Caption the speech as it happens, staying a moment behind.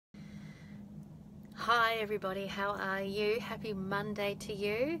Hi everybody, how are you? Happy Monday to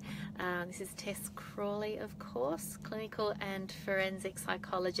you. This is Tess Crawley, of course, clinical and forensic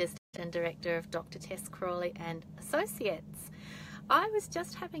psychologist and director of Dr. Tess Crawley and Associates. I was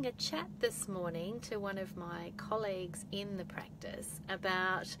just having a chat this morning to one of my colleagues in the practice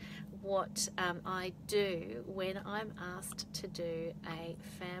about what I do when I'm asked to do a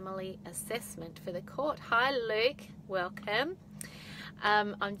family assessment for the court. Hi Luke, welcome.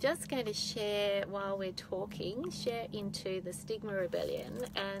 I'm just going to share, while we're talking, share into the Stigma Rebellion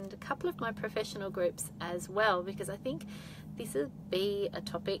and a couple of my professional groups as well, because I think this will be a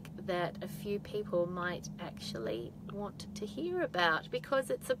topic that a few people might actually want to hear about, because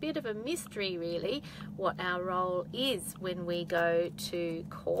it's a bit of a mystery really what our role is when we go to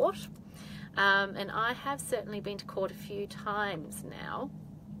court. And I have certainly been to court a few times now,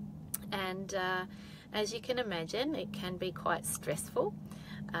 and as you can imagine, it can be quite stressful.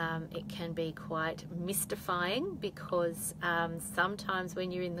 It can be quite mystifying, because sometimes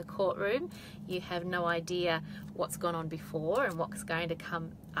when you're in the courtroom, you have no idea what's gone on before and what's going to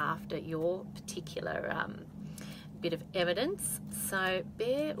come after your particular bit of evidence. So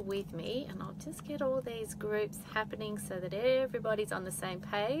bear with me, and I'll just get all these groups happening so that everybody's on the same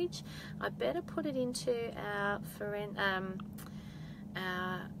page. I better put it into our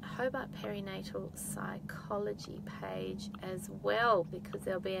Hobart Perinatal Psychology page as well, because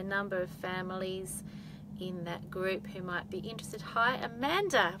there'll be a number of families in that group who might be interested. Hi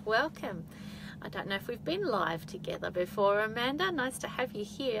Amanda, welcome. I don't know if we've been live together before, Amanda. Nice to have you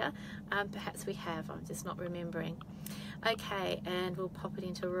here. Perhaps we have, I'm just not remembering. Okay, and we'll pop it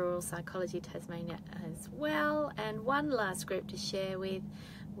into Rural Psychology Tasmania as well. And one last group to share with,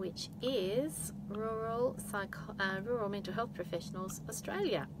 which is Rural Mental Health Professionals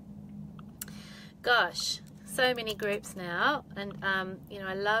Australia. Gosh, so many groups now, and you know,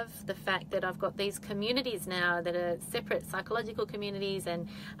 I love the fact that I've got these communities now that are separate psychological communities, and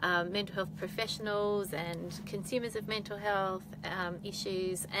mental health professionals and consumers of mental health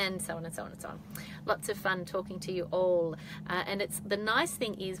issues, and so on and so on and so on. Lots of fun talking to you all, and it's the nice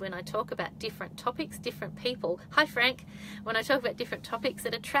thing is when I talk about different topics, different people. Hi Frank. When I talk about different topics,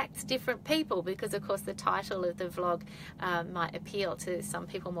 it attracts different people, because of course the title of the vlog might appeal to some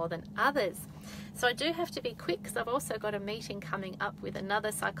people more than others. So I do have to be quick, because I've also got a meeting coming up with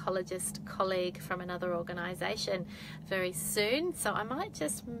another psychologist colleague from another organisation very soon. So I might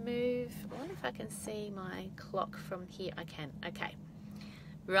just move. I wonder if I can see my clock from here. I can. Okay.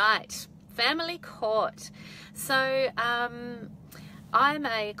 Right. Family court. So I'm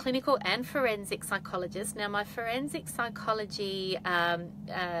a clinical and forensic psychologist. Now, my forensic psychology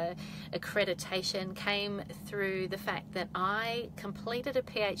accreditation came through the fact that I completed a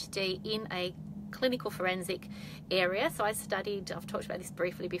PhD in a clinical forensic area. So I studied, I've talked about this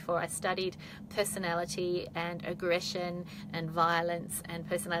briefly before, I studied personality and aggression and violence and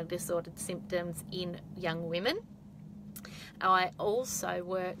personality disordered symptoms in young women. I also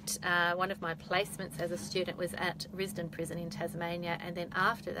worked, one of my placements as a student was at Risdon Prison in Tasmania, and then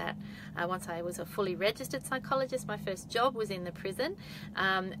after that, once I was a fully registered psychologist, my first job was in the prison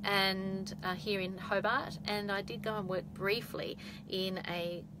and here in Hobart, and I did go and work briefly in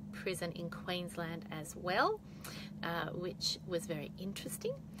a prison in Queensland as well, which was very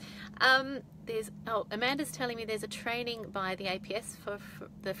interesting. Amanda's telling me there's a training by the APS for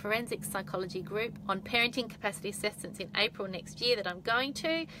the Forensic Psychology Group on parenting capacity assessments in April next year that I'm going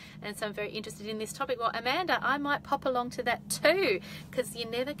to, and so I'm very interested in this topic. Well, Amanda, I might pop along to that too, because you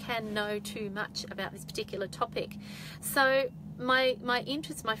never can know too much about this particular topic. So my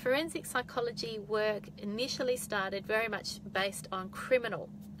interest, my forensic psychology work initially started very much based on criminal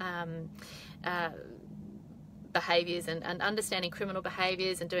behaviours and understanding criminal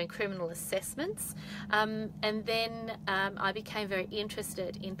behaviours and doing criminal assessments, and then I became very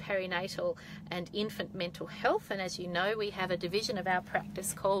interested in perinatal and infant mental health, and as you know, we have a division of our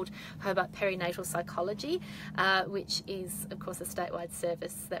practice called Hobart Perinatal Psychology, which is of course a statewide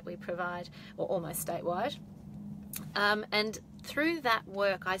service that we provide, or almost statewide. And through that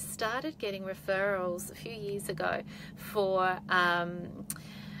work I started getting referrals a few years ago for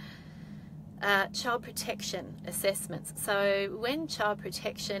child protection assessments. So when child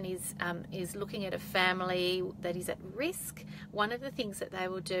protection is looking at a family that is at risk, one of the things that they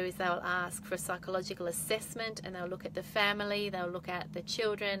will do is they will ask for a psychological assessment, and they'll look at the family, they'll look at the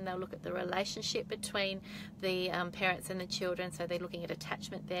children, they'll look at the relationship between the parents and the children, so they're looking at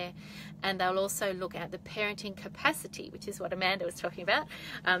attachment there, and they'll also look at the parenting capacity, which is what Amanda was talking about,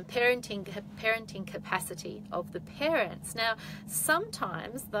 parenting capacity of the parents. Now,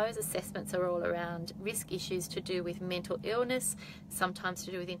 sometimes those assessments are all around risk issues to do with mental illness, sometimes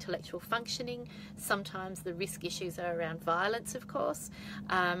to do with intellectual functioning, sometimes the risk issues are around violence, of course,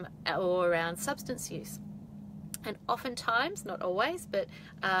 or around substance use. And oftentimes, not always, but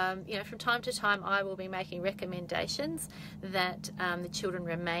from time to time, I will be making recommendations that the children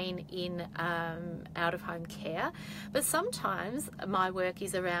remain in out-of-home care. But sometimes my work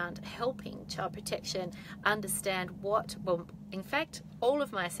is around helping child protection understand in fact, all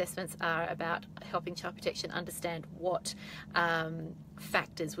of my assessments are about helping child protection understand what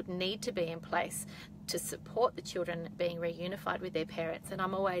factors would need to be in place to support the children being reunified with their parents. And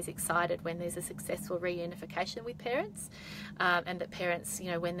I'm always excited when there's a successful reunification with parents, and that parents,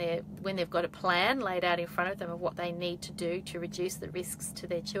 when they've got a plan laid out in front of them of what they need to do to reduce the risks to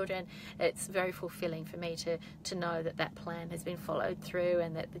their children, it's very fulfilling for me to know that that plan has been followed through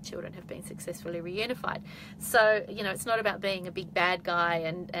and that the children have been successfully reunified. So, it's not about being a big bad guy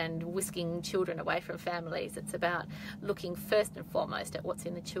and whisking children away from families. It's about looking first and foremost at what's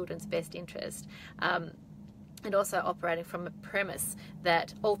in the children's best interest. And also operating from a premise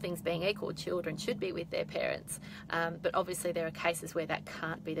that all things being equal, children should be with their parents. But obviously there are cases where that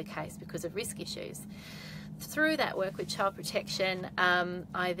can't be the case because of risk issues. Through that work with child protection,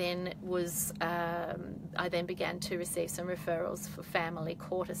 I then began to receive some referrals for family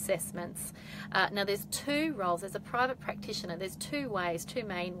court assessments. Now there's two roles. As a private practitioner, there's two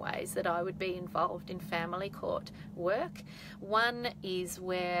main ways that I would be involved in family court work. One is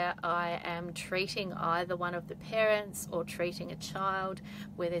where I am treating either one of the parents or treating a child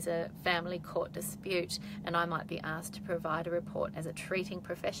where there's a family court dispute, and I might be asked to provide a report as a treating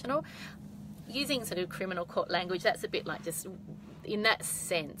professional. Using sort of criminal court language, that's a bit like, just in that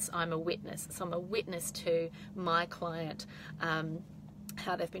sense, I'm a witness. So I'm a witness to my client,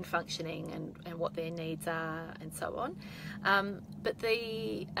 how they've been functioning and what their needs are and so on. But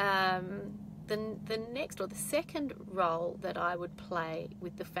the next or the second role that I would play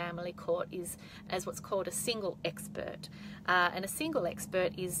with the family court is as what's called a single expert. And a single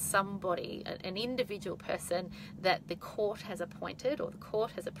expert is somebody, an individual person that the court has appointed or the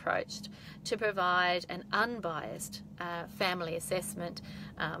court has approached to provide an unbiased family assessment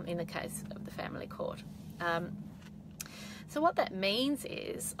in the case of the family court. So what that means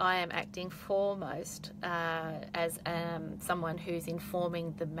is I am acting foremost as someone who's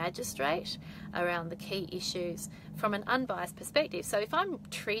informing the magistrate around the key issues from an unbiased perspective. So if I'm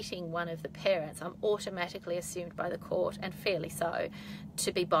treating one of the parents, I'm automatically assumed by the court, and fairly so,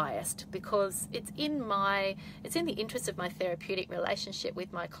 to be biased, because it's in the interest of my therapeutic relationship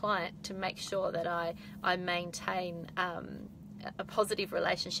with my client to make sure that I maintain a positive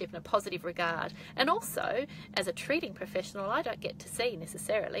relationship and a positive regard. And also, as a treating professional, I don't get to see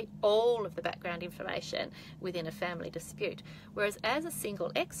necessarily all of the background information within a family dispute. Whereas as a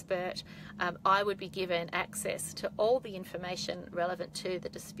single expert, I would be given access to all the information relevant to the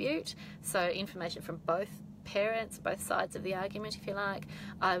dispute, so information from both parents, both sides of the argument, if you like.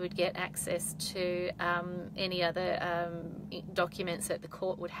 I would get access to any other documents that the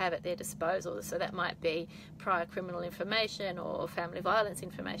court would have at their disposal. So that might be prior criminal information or family violence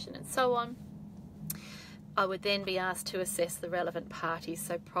information and so on. I would then be asked to assess the relevant parties,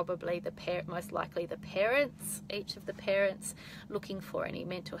 so probably most likely the parents, each of the parents, looking for any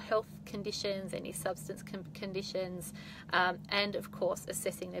mental health conditions, any substance conditions, and of course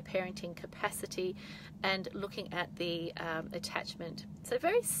assessing their parenting capacity and looking at the attachment. So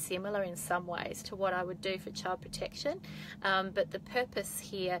very similar in some ways to what I would do for child protection, but the purpose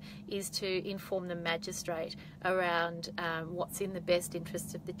here is to inform the magistrate around what's in the best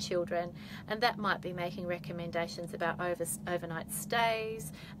interest of the children, and that might be making recommendations about overnight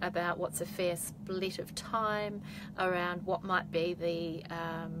stays, about what's a fair split of time, around what might be the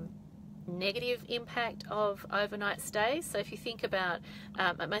negative impact of overnight stays. So if you think about,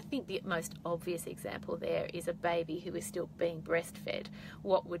 I think the most obvious example there is a baby who is still being breastfed.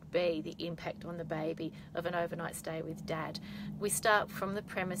 What would be the impact on the baby of an overnight stay with dad? We start from the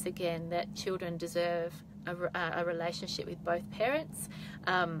premise again that children deserve a relationship with both parents,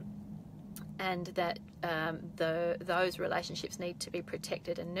 and that those relationships need to be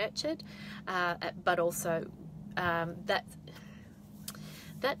protected and nurtured, but also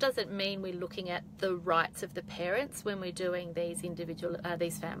that doesn't mean we're looking at the rights of the parents when we're doing these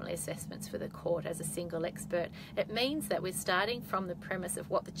family assessments for the court as a single expert. It means that we're starting from the premise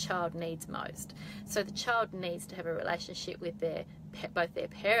of what the child needs most. So the child needs to have a relationship with both their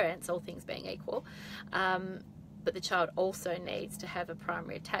parents, all things being equal, but the child also needs to have a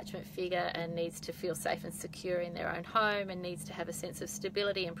primary attachment figure and needs to feel safe and secure in their own home and needs to have a sense of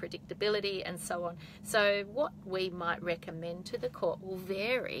stability and predictability and so on. So what we might recommend to the court will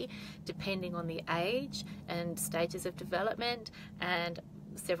vary depending on the age and stages of development and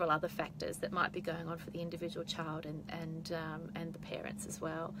several other factors that might be going on for the individual child and the parents as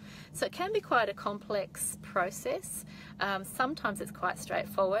well. So it can be quite a complex process. Sometimes it's quite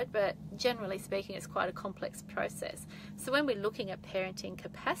straightforward, but generally speaking it's quite a complex process. So when we're looking at parenting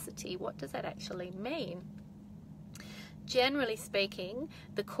capacity, what does that actually mean? Generally speaking,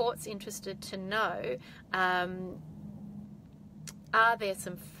 the court's interested to know, are there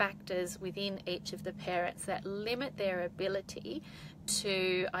some factors within each of the parents that limit their ability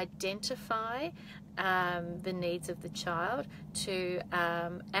to identify the needs of the child, to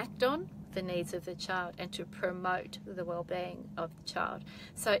act on the needs of the child, and to promote the well-being of the child?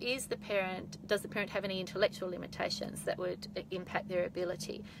 So does the parent have any intellectual limitations that would impact their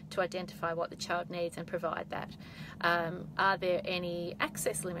ability to identify what the child needs and provide that? Are there any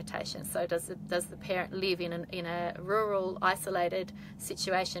access limitations? So does the parent live in a rural, isolated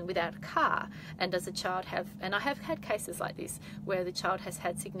situation without a car? And does the child have, and I have had cases like this where the child has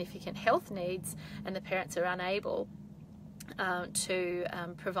had significant health needs and the parents are unable to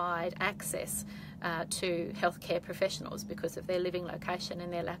provide access to healthcare professionals because of their living location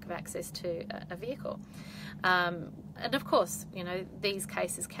and their lack of access to a vehicle. And of course, you know, these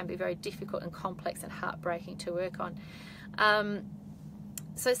cases can be very difficult and complex and heartbreaking to work on.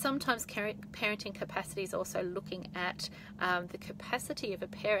 So sometimes parenting capacity is also looking at the capacity of a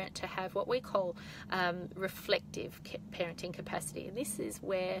parent to have what we call reflective parenting capacity. And this is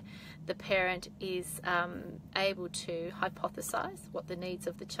where the parent is able to hypothesize what the needs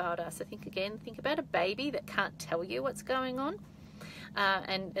of the child are. So think about a baby that can't tell you what's going on.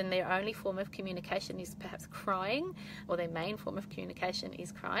 And their only form of communication is perhaps crying, or their main form of communication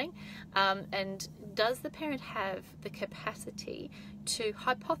is crying. And does the parent have the capacity to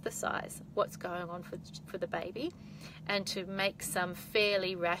hypothesize what's going on for the baby and to make some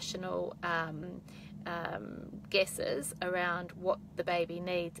fairly rational guesses around what the baby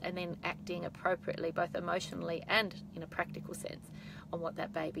needs, and then acting appropriately, both emotionally and in a practical sense, on what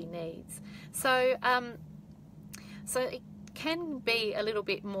that baby needs? So it can be a little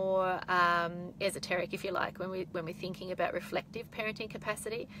bit more esoteric, if you like, when we're thinking about reflective parenting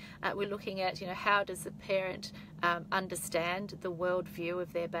capacity. We're looking at, you know, how does the parent understand the worldview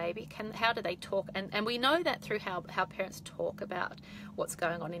of their baby? How do they talk? And we know that through how parents talk about what's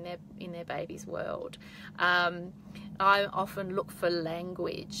going on in their baby's world. I often look for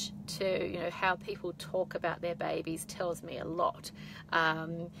language to, you know, how people talk about their babies tells me a lot.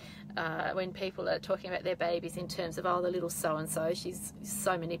 When people are talking about their babies in terms of, oh, the little so-and-so, she's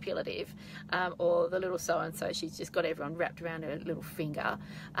so manipulative, or the little so-and-so, she's just got everyone wrapped around her little finger.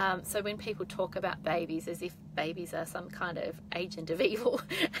 So when people talk about babies as if babies are some kind of agent of evil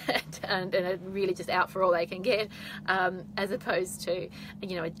and are really just out for all they can get, as opposed to,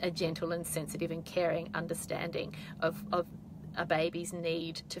 you know, a gentle and sensitive and caring understanding of a baby's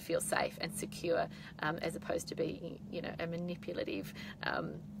need to feel safe and secure, as opposed to being, you know, a manipulative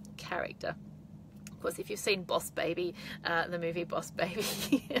character. Of course, if you've seen Boss Baby, the movie Boss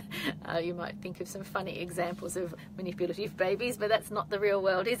Baby, you might think of some funny examples of manipulative babies, but that's not the real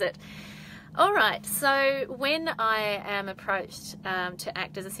world, is it? All right, so when I am approached to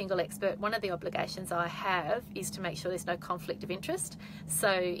act as a single expert, one of the obligations I have is to make sure there's no conflict of interest.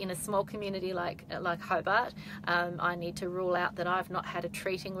 So in a small community like Hobart, I need to rule out that I've not had a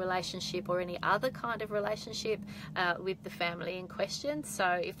treating relationship or any other kind of relationship with the family in question. So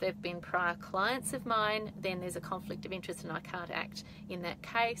if they've been prior clients of mine, then there's a conflict of interest and I can't act in that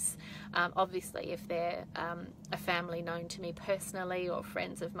case. Obviously, if they're a family known to me personally, or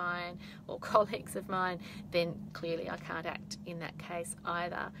friends of mine, or colleagues of mine, then clearly I can't act in that case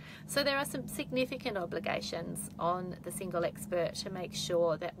either. So there are some significant obligations on the single expert to make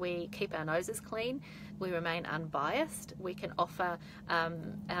sure that we keep our noses clean, we remain unbiased, we can offer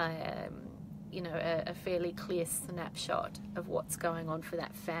you know, a fairly clear snapshot of what's going on for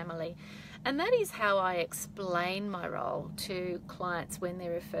that family. And that is how I explain my role to clients when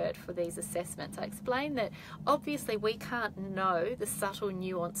they're referred for these assessments. I explain that obviously we can't know the subtle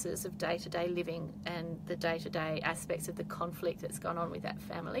nuances of day-to-day living and the day-to-day aspects of the conflict that's gone on with that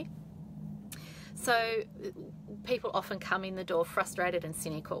family. So people often come in the door frustrated and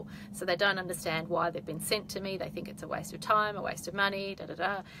cynical. So they don't understand why they've been sent to me. They think it's a waste of time, a waste of money, da da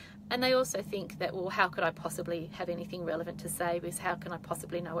da. And they also think that, well, how could I possibly have anything relevant to say, because how can I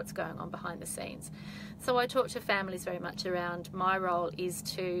possibly know what's going on behind the scenes? So I talk to families very much around, my role is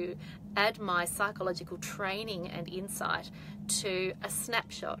to add my psychological training and insight to a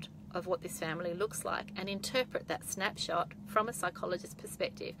snapshot of what this family looks like, and interpret that snapshot from a psychologist's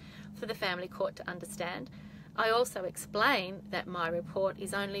perspective for the family court to understand. I also explain that my report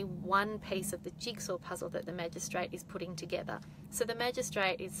is only one piece of the jigsaw puzzle that the magistrate is putting together. So the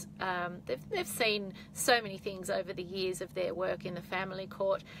magistrate is, they've seen so many things over the years of their work in the family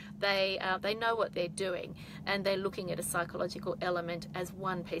court. They know what they're doing, and they're looking at a psychological element as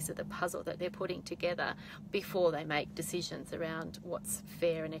one piece of the puzzle that they're putting together before they make decisions around what's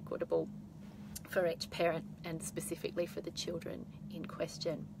fair and equitable for each parent, and specifically for the children in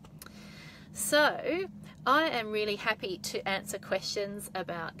question. So I am really happy to answer questions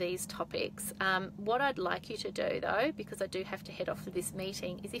about these topics. What I'd like you to do, though, because I do have to head off for this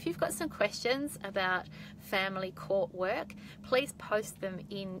meeting, is if you've got some questions about family court work, please post them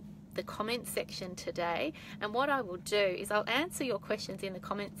in the comment section today, and what I will do is I'll answer your questions in the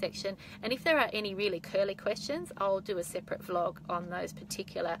comment section, and if there are any really curly questions, I'll do a separate vlog on those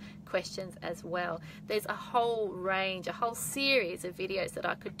particular questions as well. There's a whole range, a whole series of videos that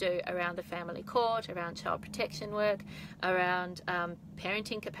I could do around the family court, around child protection work, around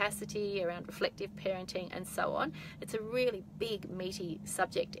parenting capacity, around reflective parenting, and so on. It's a really big, meaty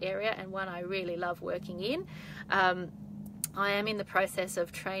subject area, and one I really love working in. I am in the process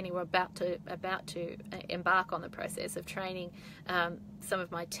of training, or about to embark on the process of training some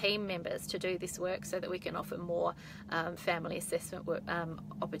of my team members to do this work, so that we can offer more family assessment work,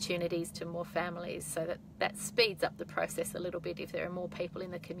 opportunities to more families, so that speeds up the process a little bit if there are more people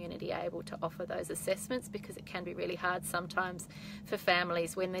in the community able to offer those assessments, because it can be really hard sometimes for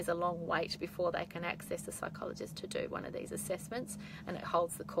families when there's a long wait before they can access a psychologist to do one of these assessments, and it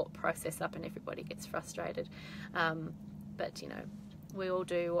holds the court process up and everybody gets frustrated. But, you know, we all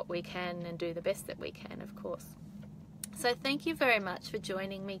do what we can and do the best that we can, of course. So thank you very much for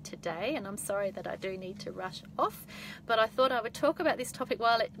joining me today, and I'm sorry that I do need to rush off, but I thought I would talk about this topic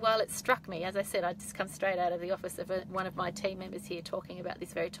while it struck me. As I said, I'd just come straight out of the office of one of my team members here talking about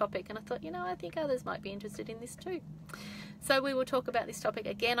this very topic, and I thought, you know, I think others might be interested in this too. So we will talk about this topic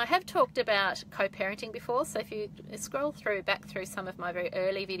again. I have talked about co-parenting before, so if you scroll back through some of my very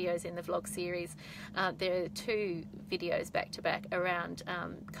early videos in the vlog series, there are 2 videos back to back around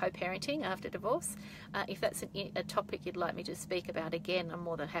co-parenting after divorce. If that's a topic you'd like me to speak about again, I'm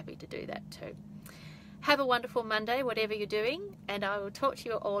more than happy to do that too. Have a wonderful Monday, whatever you're doing, and I will talk to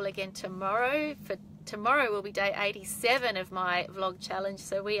you all again tomorrow. Tomorrow will be day 87 of my vlog challenge,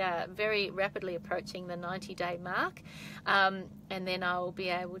 so we are very rapidly approaching the 90-day mark, and then I'll be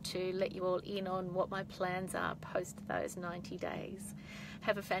able to let you all in on what my plans are post those 90 days.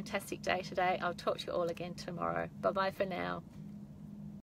 Have a fantastic day today. I'll talk to you all again tomorrow. Bye-bye for now.